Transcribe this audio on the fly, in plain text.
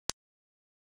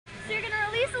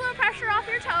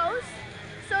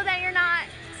so that you're not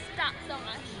stopped so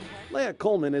much. Leah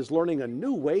Coleman is learning a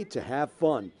new way to have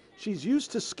fun. She's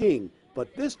used to skiing,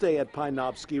 but this day at Pine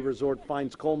Knob Ski Resort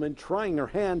finds Coleman trying her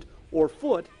hand or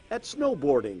foot at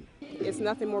snowboarding. It's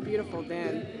nothing more beautiful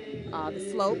than the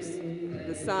slopes,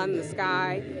 the sun, the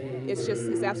sky. It's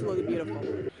absolutely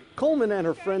beautiful. Coleman and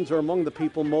her friends are among the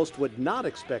people most would not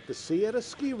expect to see at a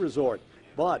ski resort.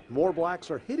 But more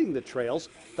blacks are hitting the trails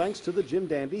thanks to the Jim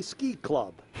Dandy Ski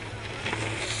Club.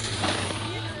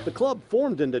 The club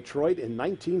formed in Detroit in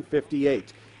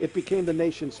 1958. It became the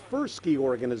nation's first ski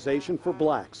organization for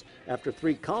blacks after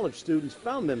 3 college students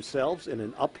found themselves in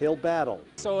an uphill battle.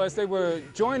 So as they were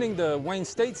joining the Wayne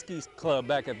State Ski Club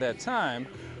back at that time,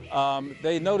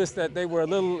 they noticed that they were a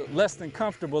little less than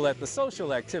comfortable at the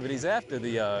social activities after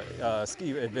the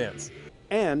ski events.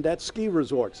 And at ski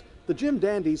resorts. The Jim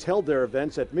Dandies held their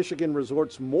events at Michigan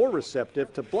resorts more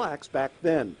receptive to blacks back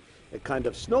then. It kind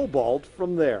of snowballed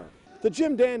from there. The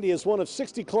Jim Dandy is one of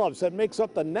 60 clubs that makes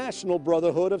up the National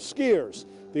Brotherhood of Skiers.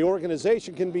 The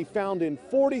organization can be found in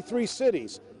 43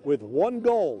 cities with one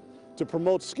goal: to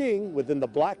promote skiing within the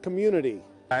black community.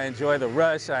 I enjoy the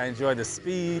rush, I enjoy the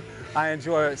speed, I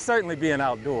enjoy certainly being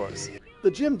outdoors.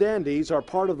 The Jim Dandies are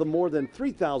part of the more than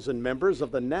 3,000 members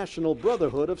of the National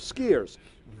Brotherhood of Skiers.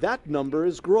 That number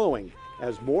is growing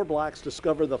as more blacks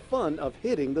discover the fun of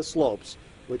hitting the slopes,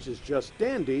 which is just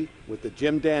dandy with the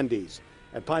Jim Dandies.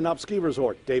 At Pine Knob Ski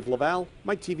Resort, Dave Laval,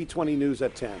 my TV 20 News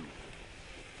at 10.